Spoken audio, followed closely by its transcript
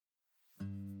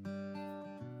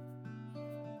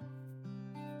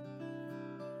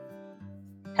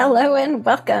Hello and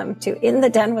welcome to In the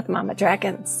Den with Mama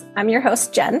Dragons. I'm your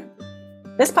host, Jen.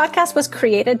 This podcast was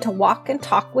created to walk and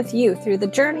talk with you through the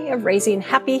journey of raising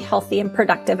happy, healthy, and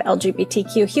productive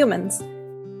LGBTQ humans.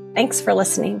 Thanks for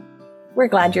listening. We're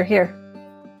glad you're here.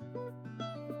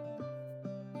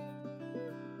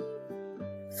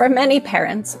 For many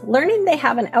parents, learning they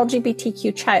have an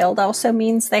LGBTQ child also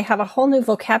means they have a whole new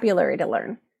vocabulary to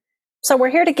learn. So we're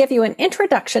here to give you an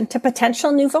introduction to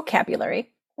potential new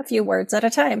vocabulary, a few words at a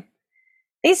time.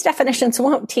 These definitions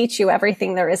won't teach you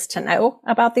everything there is to know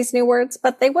about these new words,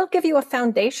 but they will give you a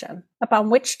foundation upon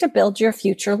which to build your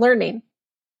future learning.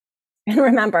 And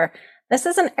remember, this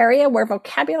is an area where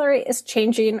vocabulary is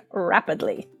changing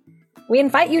rapidly. We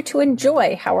invite you to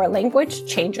enjoy how our language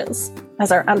changes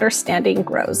as our understanding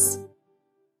grows.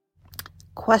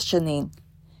 Questioning.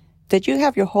 Did you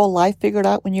have your whole life figured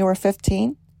out when you were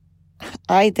 15?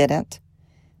 I didn't.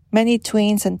 Many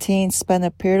tweens and teens spend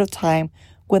a period of time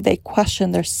when they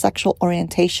question their sexual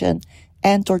orientation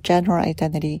and or gender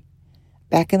identity.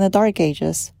 Back in the dark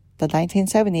ages, the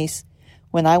 1970s,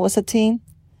 when I was a teen,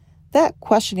 that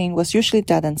questioning was usually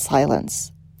done in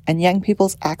silence, and young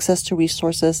people's access to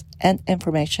resources and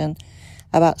information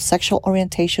about sexual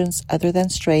orientations other than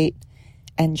straight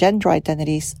and gender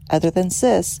identities other than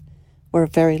cis were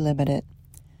very limited.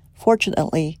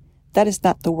 Fortunately, that is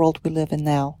not the world we live in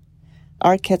now.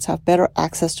 Our kids have better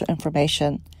access to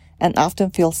information and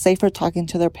often feel safer talking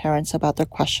to their parents about their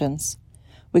questions.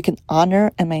 We can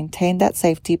honor and maintain that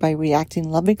safety by reacting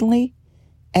lovingly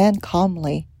and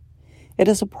calmly. It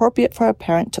is appropriate for a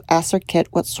parent to ask their kid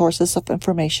what sources of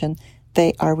information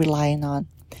they are relying on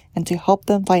and to help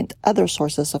them find other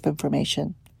sources of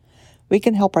information. We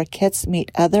can help our kids meet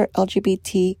other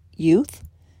LGBT youth,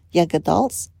 young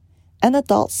adults, and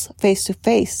adults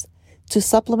face-to-face to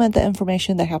supplement the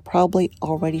information they have probably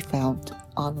already found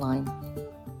online.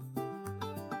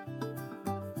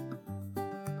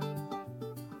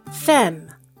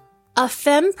 Femme. A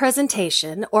femme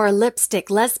presentation, or lipstick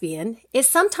lesbian, is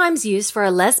sometimes used for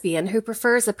a lesbian who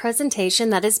prefers a presentation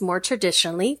that is more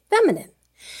traditionally feminine,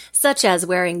 such as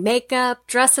wearing makeup,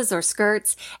 dresses or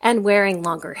skirts, and wearing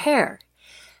longer hair.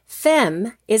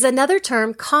 Femme is another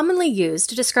term commonly used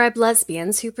to describe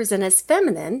lesbians who present as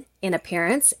feminine in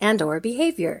appearance and or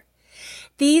behavior.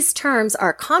 These terms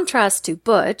are contrast to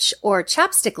butch or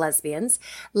chapstick lesbians,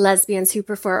 lesbians who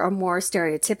prefer a more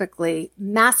stereotypically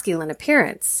masculine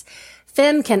appearance.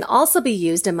 Femme can also be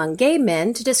used among gay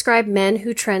men to describe men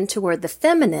who trend toward the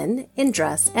feminine in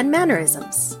dress and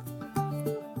mannerisms.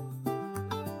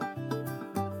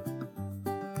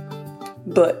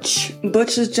 Butch.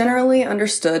 Butch is generally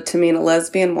understood to mean a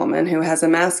lesbian woman who has a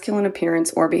masculine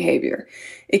appearance or behavior.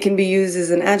 It can be used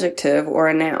as an adjective or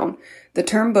a noun. The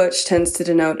term butch tends to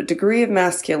denote a degree of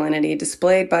masculinity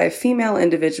displayed by a female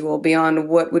individual beyond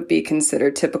what would be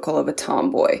considered typical of a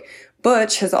tomboy.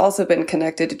 Butch has also been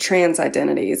connected to trans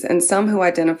identities, and some who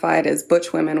identified as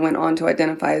butch women went on to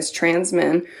identify as trans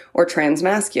men or trans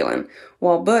masculine.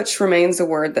 While butch remains a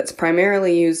word that's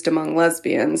primarily used among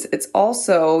lesbians, it's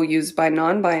also used by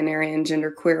non-binary and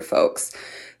genderqueer folks.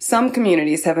 Some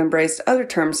communities have embraced other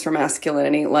terms for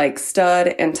masculinity like stud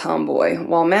and tomboy,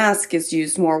 while masc is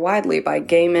used more widely by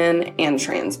gay men and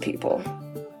trans people.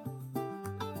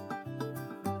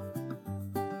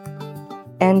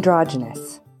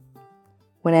 Androgynous.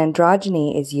 When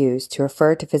androgyny is used to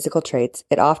refer to physical traits,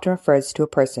 it often refers to a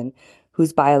person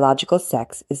whose biological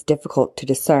sex is difficult to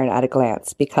discern at a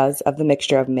glance because of the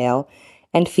mixture of male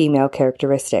and female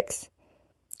characteristics.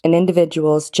 An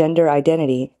individual's gender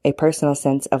identity, a personal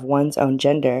sense of one's own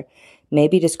gender, may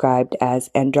be described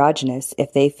as androgynous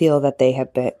if they feel that they have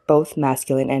both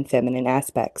masculine and feminine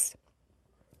aspects.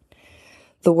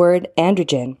 The word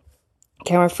androgen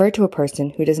can refer to a person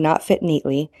who does not fit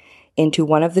neatly into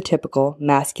one of the typical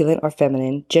masculine or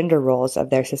feminine gender roles of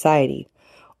their society,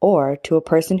 or to a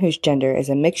person whose gender is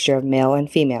a mixture of male and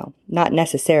female, not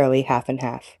necessarily half and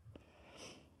half.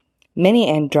 Many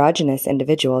androgynous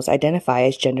individuals identify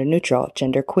as gender neutral,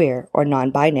 genderqueer, or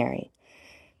non-binary.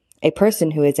 A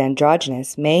person who is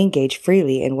androgynous may engage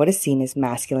freely in what is seen as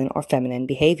masculine or feminine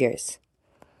behaviors.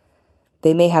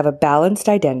 They may have a balanced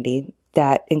identity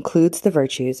that includes the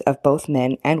virtues of both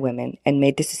men and women and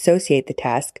may disassociate the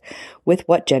task with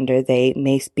what gender they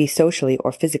may be socially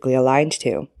or physically aligned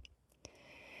to.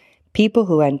 People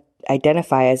who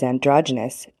identify as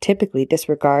androgynous typically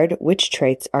disregard which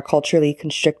traits are culturally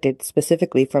constricted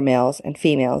specifically for males and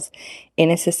females in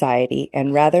a society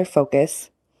and rather focus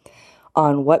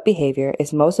on what behavior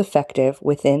is most effective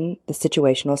within the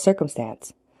situational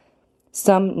circumstance.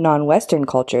 Some non-Western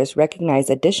cultures recognize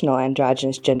additional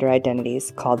androgynous gender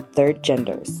identities called third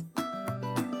genders.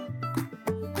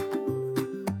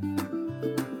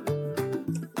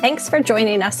 Thanks for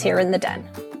joining us here in the Den.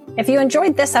 If you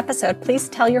enjoyed this episode, please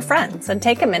tell your friends and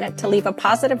take a minute to leave a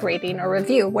positive rating or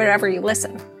review wherever you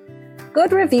listen.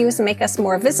 Good reviews make us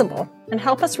more visible and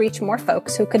help us reach more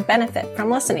folks who could benefit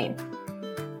from listening.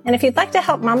 And if you'd like to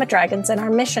help Mama Dragons in our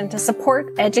mission to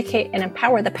support, educate, and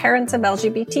empower the parents of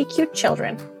LGBTQ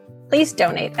children, please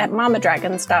donate at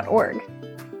mamadragons.org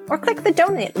or click the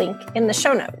donate link in the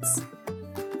show notes.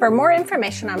 For more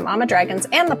information on Mama Dragons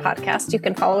and the podcast, you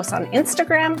can follow us on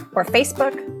Instagram or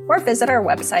Facebook or visit our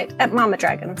website at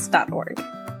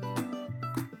mamadragons.org.